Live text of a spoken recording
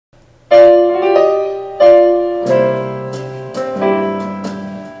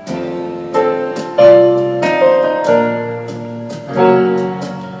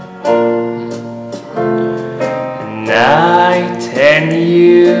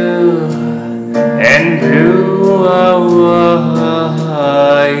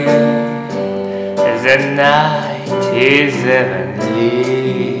night is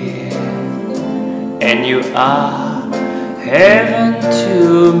heavenly, and you are heaven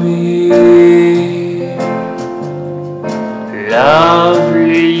to me.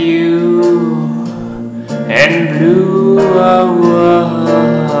 Lovely you and blue Hawaii,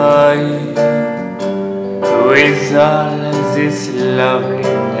 with all this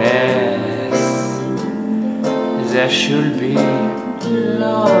loveliness, there should be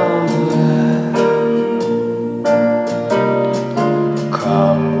love.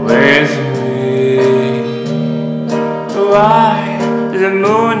 Come with me, why the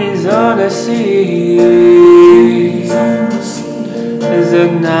moon is on the sea. The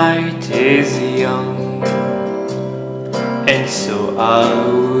night is young, and so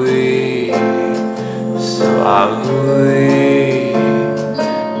are we, so are we.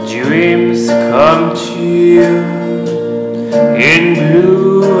 Dreams come true in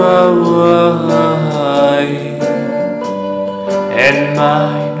blue Hawaii, and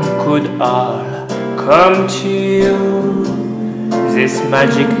mine could all come to you this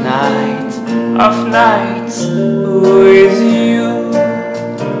magic night of nights with you.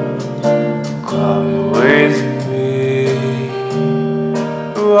 Come with me,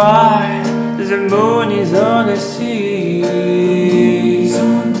 why the moon is on the sea.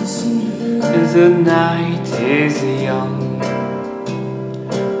 The night is young,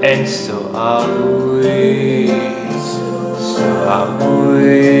 and so are we, so are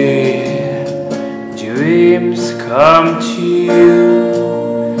we. Dreams come to you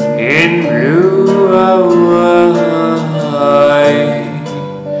in blue Hawaii,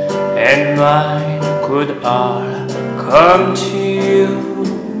 and mine could all come to you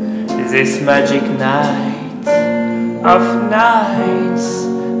this magic night of nights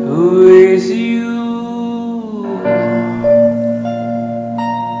with you.